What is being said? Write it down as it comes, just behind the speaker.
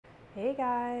Hey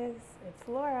guys, it's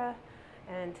Laura,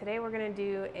 and today we're going to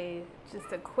do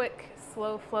just a quick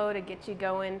slow flow to get you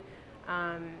going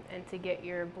and to get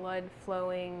your blood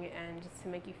flowing and just to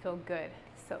make you feel good.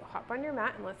 So hop on your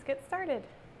mat and let's get started.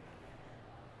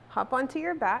 Hop onto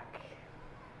your back,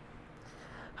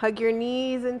 hug your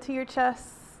knees into your chest,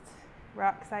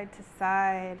 rock side to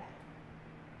side.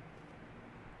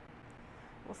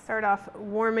 We'll start off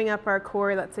warming up our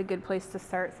core. That's a good place to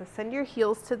start. So send your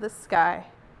heels to the sky.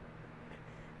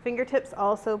 Fingertips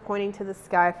also pointing to the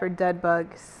sky for dead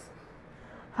bugs.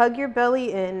 Hug your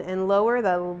belly in and lower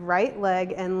the right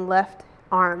leg and left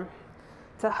arm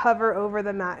to hover over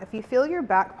the mat. If you feel your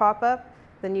back pop up,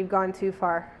 then you've gone too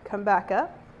far. Come back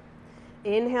up.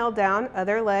 Inhale down,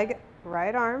 other leg,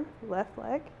 right arm, left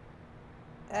leg.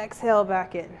 Exhale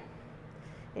back in.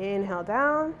 Inhale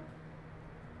down.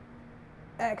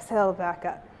 Exhale back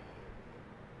up.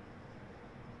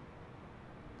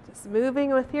 Just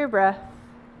moving with your breath.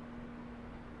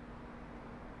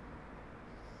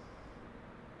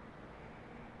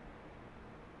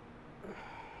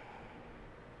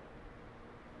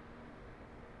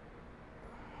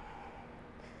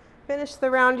 Finish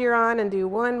the round you're on and do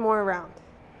one more round.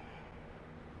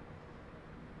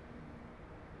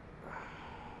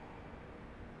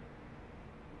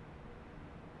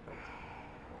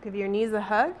 Give your knees a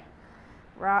hug,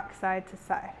 rock side to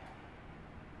side.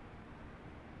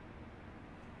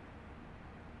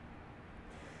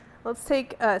 Let's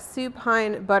take a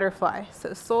supine butterfly.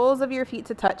 So soles of your feet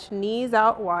to touch, knees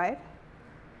out wide.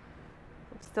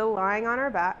 We're still lying on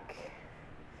our back.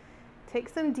 Take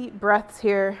some deep breaths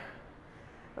here.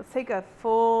 Let's take a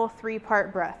full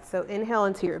 3-part breath. So inhale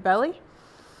into your belly.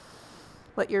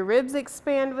 Let your ribs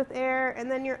expand with air,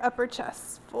 and then your upper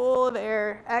chest full of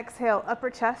air. Exhale, upper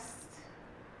chest,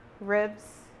 ribs,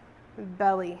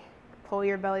 belly. Pull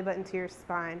your belly button to your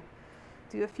spine.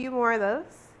 Do a few more of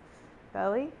those.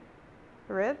 Belly,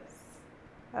 ribs,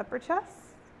 upper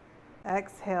chest.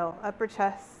 Exhale, upper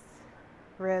chest,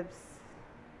 ribs,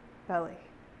 belly.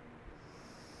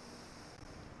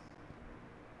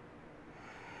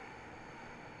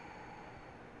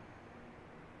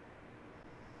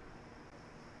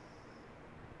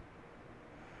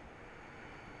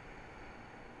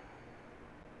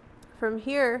 From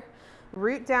here,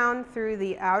 root down through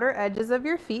the outer edges of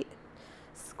your feet.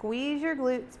 Squeeze your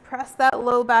glutes, press that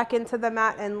low back into the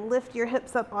mat, and lift your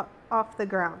hips up off the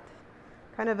ground.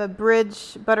 Kind of a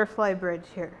bridge, butterfly bridge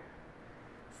here.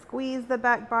 Squeeze the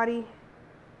back body.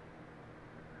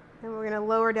 And we're going to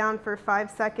lower down for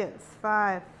 5 seconds.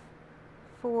 5,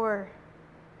 4,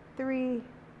 3,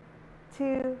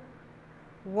 2,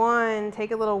 1. Take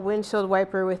a little windshield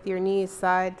wiper with your knees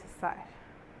side to side.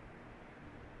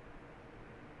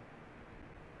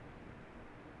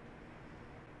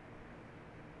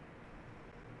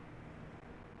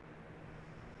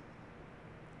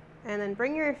 And then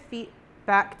bring your feet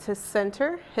back to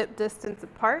center, hip distance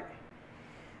apart.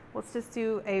 Let's just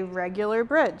do a regular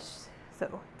bridge.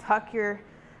 So tuck your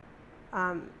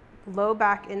low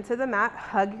back into the mat,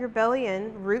 hug your belly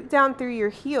in, root down through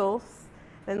your heels,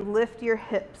 then lift your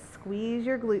hips. Squeeze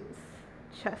your glutes,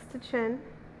 chest to chin.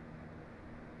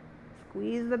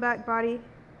 Squeeze the back body.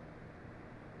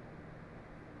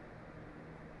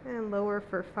 And lower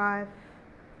for 5,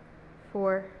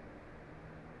 4,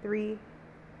 3,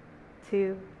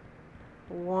 2,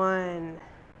 1.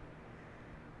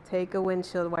 Take a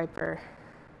windshield wiper.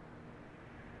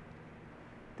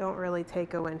 Don't really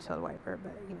take a windshield wiper,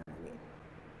 but you know what I mean.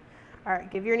 All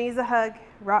right, give your knees a hug.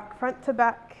 Rock front to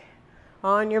back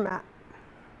on your mat.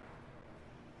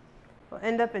 We'll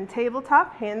end up in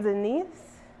tabletop, hands and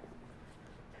knees.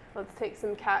 Let's take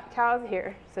some cat-cows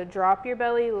here. So drop your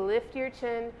belly, lift your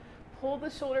chin, pull the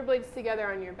shoulder blades together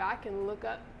on your back and look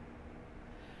up.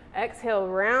 Exhale,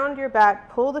 round your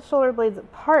back, pull the shoulder blades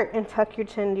apart and tuck your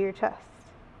chin to your chest.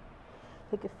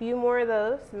 Take a few more of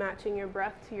those, matching your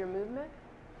breath to your movement.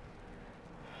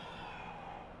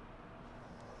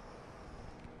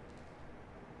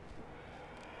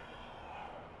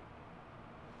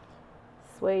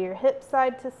 Sway your hips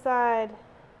side to side.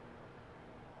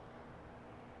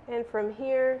 And from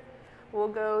here, we'll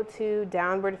go to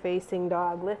downward facing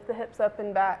dog. Lift the hips up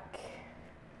and back.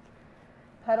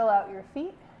 Pedal out your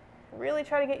feet. Really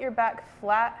try to get your back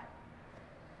flat.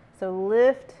 So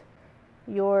lift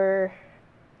your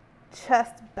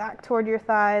chest back toward your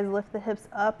thighs. Lift the hips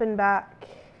up and back.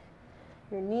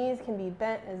 Your knees can be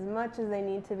bent as much as they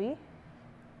need to be.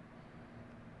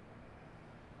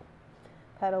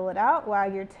 Pedal it out.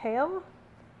 Wag your tail.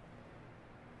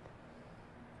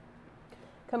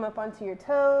 Come up onto your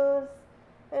toes.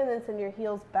 And then send your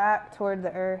heels back toward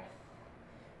the earth.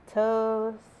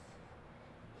 Toes,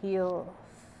 heels,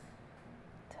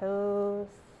 toes,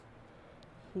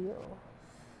 heels.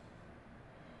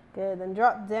 Good, then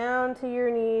drop down to your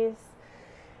knees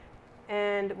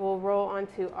and we'll roll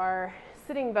onto our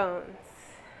sitting bones.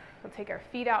 We'll take our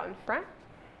feet out in front.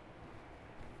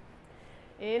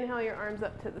 Inhale your arms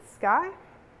up to the sky.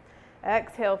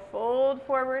 Exhale, fold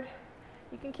forward.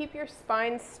 You can keep your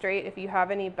spine straight if you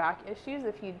have any back issues.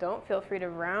 If you don't, feel free to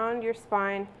round your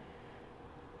spine.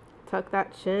 Tuck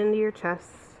that chin to your chest.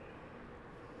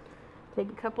 Take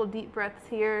a couple deep breaths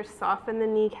here. Soften the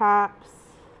kneecaps.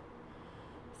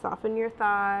 Soften your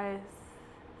thighs.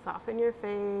 Soften your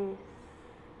face.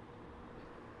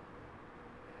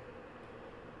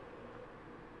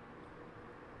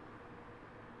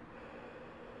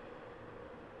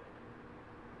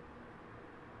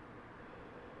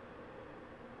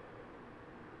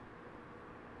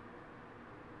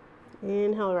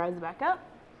 Inhale, rise back up.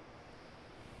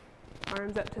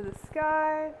 Arms up to the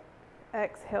sky.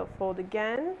 Exhale, fold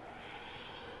again.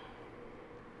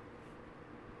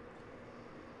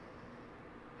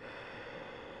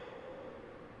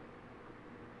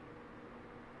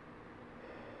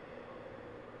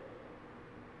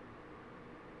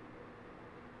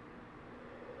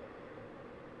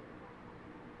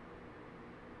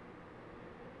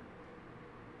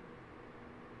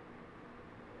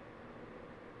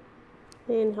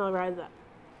 Inhale, rise up.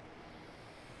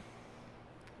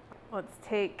 Let's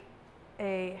take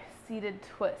a seated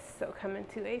twist. So come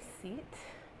into a seat.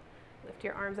 Lift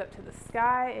your arms up to the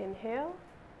sky. Inhale.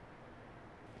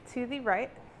 To the right.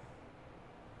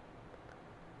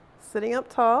 Sitting up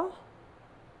tall.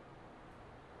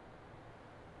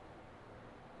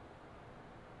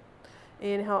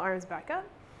 Inhale, arms back up.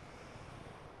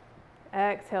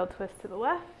 Exhale, twist to the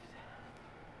left.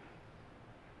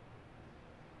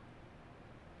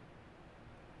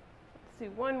 Do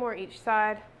one more each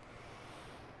side.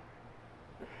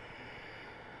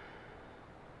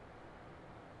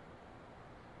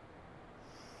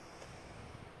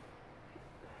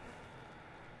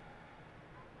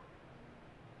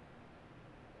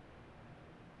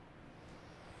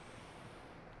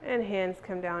 And hands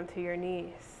come down to your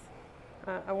knees.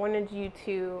 I wanted you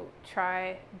to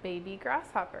try baby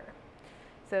grasshopper.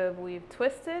 So we've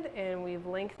twisted and we've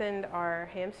lengthened our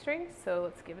hamstrings, so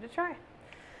let's give it a try.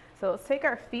 So let's take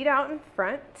our feet out in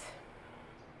front.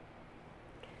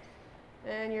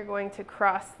 And you're going to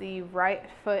cross the right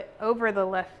foot over the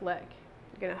left leg.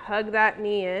 You're going to hug that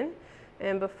knee in.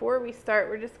 And before we start,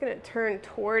 we're just going to turn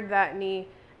toward that knee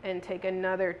and take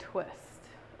another twist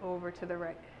over to the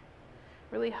right.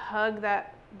 Really hug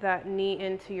that knee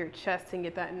into your chest and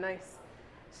get that nice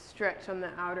stretch on the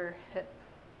outer hip.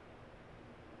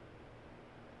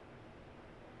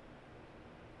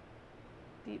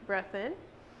 Deep breath in.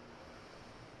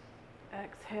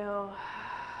 Exhale,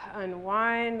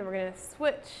 unwind. We're going to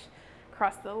switch.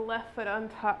 Cross the left foot on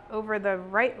top over the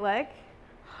right leg.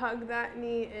 Hug that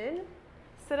knee in.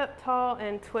 Sit up tall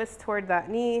and twist toward that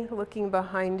knee, looking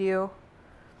behind you.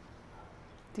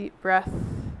 Deep breath.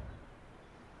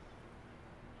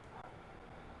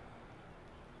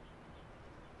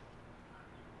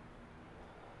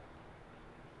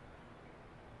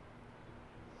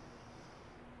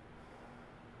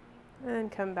 And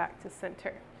come back to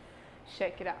center.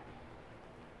 Shake it out.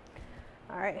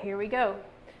 All right, here we go.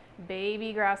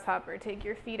 Baby grasshopper. Take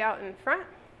your feet out in front.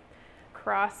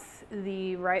 Cross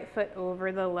the right foot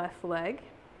over the left leg.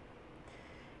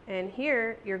 And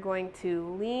here you're going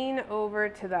to lean over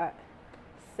to that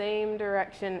same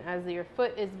direction as your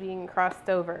foot is being crossed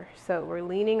over. So we're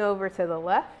leaning over to the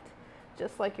left,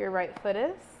 just like your right foot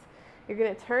is. You're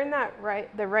going to turn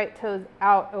the right toes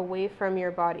out away from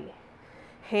your body.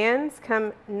 Hands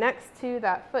come next to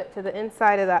that foot, to the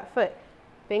inside of that foot.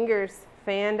 Fingers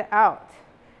fanned out.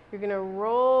 You're going to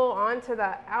roll onto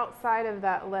that outside of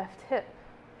that left hip.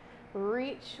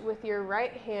 Reach with your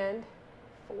right hand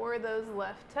for those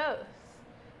left toes.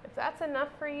 If that's enough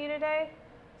for you today,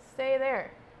 stay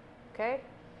there, okay?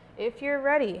 If you're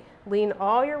ready, lean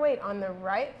all your weight on the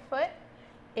right foot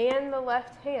and the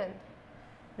left hand.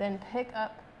 Then pick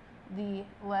up the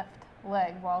left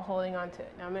leg while holding on to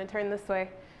it. Now I'm going to turn this way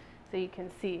so you can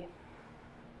see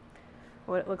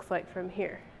what it looks like from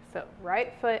here. So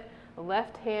right foot,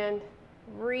 left hand,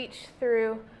 reach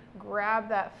through, grab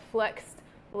that flexed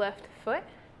left foot,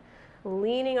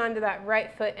 leaning onto that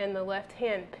right foot and the left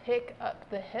hand, pick up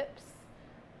the hips.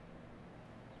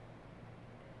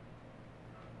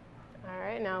 All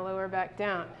right, now lower back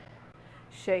down.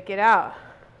 Shake it out.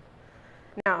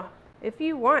 Now, if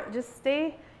you want, just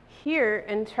stay here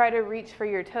and try to reach for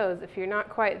your toes. If you're not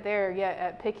quite there yet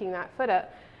at picking that foot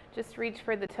up, just reach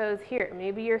for the toes here.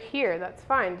 Maybe you're here, that's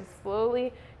fine. Just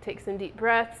slowly take some deep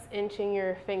breaths, inching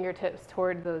your fingertips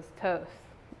toward those toes.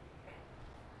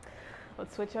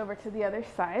 Let's switch over to the other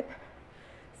side.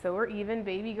 So we're even,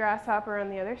 baby grasshopper on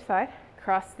the other side.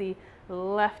 Cross the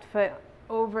left foot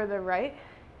over the right.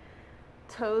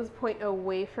 Toes point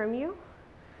away from you.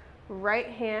 Right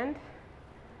hand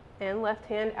and left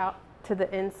hand out to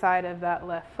the inside of that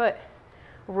left foot.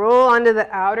 Roll onto the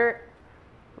outer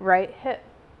right hip.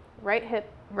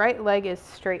 Right leg is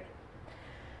straight.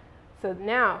 So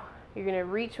now you're going to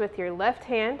reach with your left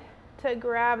hand to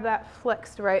grab that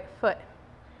flexed right foot.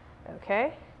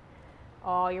 Okay?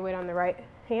 All your weight on the right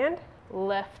hand,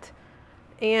 left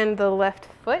and the left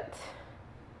foot.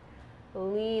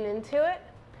 Lean into it,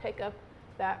 pick up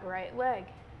that right leg.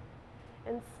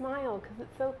 And smile, because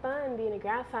it's so fun being a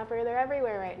grasshopper. They're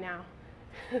everywhere right now.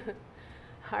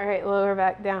 All right, lower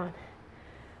back down.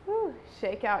 Woo.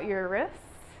 Shake out your wrists.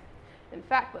 In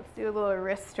fact, let's do a little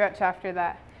wrist stretch after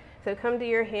that. So come to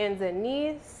your hands and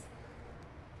knees.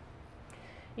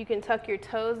 You can tuck your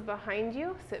toes behind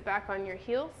you, sit back on your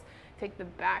heels, take the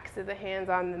backs of the hands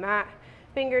on the mat,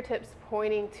 fingertips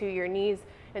pointing to your knees,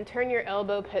 and turn your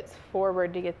elbow pits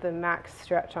forward to get the max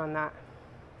stretch on that.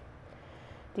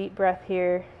 Deep breath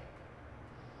here.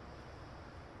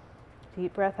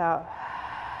 Deep breath out.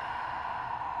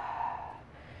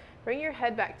 Bring your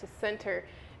head back to center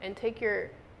and take your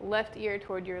left ear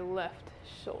toward your left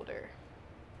shoulder.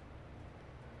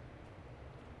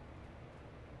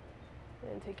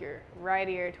 And take your right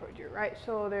ear toward your right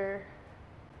shoulder.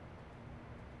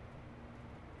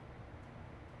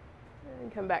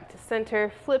 And come back to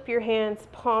center. Flip your hands,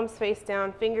 palms face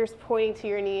down, fingers pointing to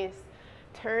your knees.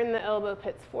 Turn the elbow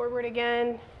pits forward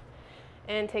again.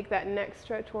 And take that neck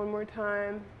stretch one more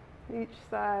time, each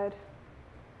side.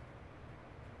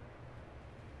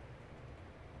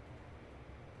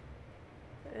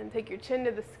 And take your chin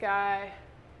to the sky,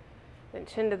 then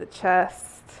chin to the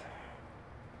chest.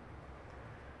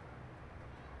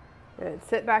 Good.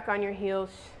 Sit back on your heels,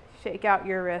 shake out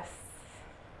your wrists.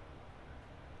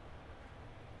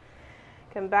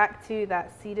 Come back to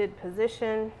that seated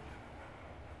position.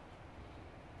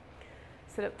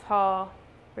 Sit up tall,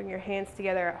 bring your hands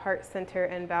together at heart center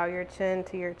and bow your chin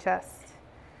to your chest.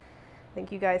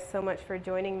 Thank you guys so much for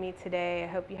joining me today. I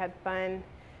hope you had fun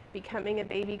becoming a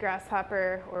baby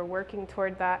grasshopper or working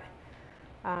toward that.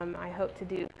 I hope to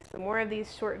do some more of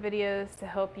these short videos to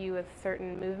help you with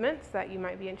certain movements that you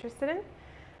might be interested in.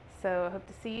 So I hope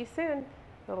to see you soon.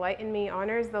 The light in me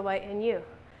honors the light in you.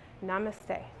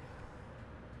 Namaste.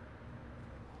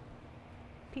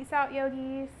 Peace out,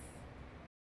 yogis.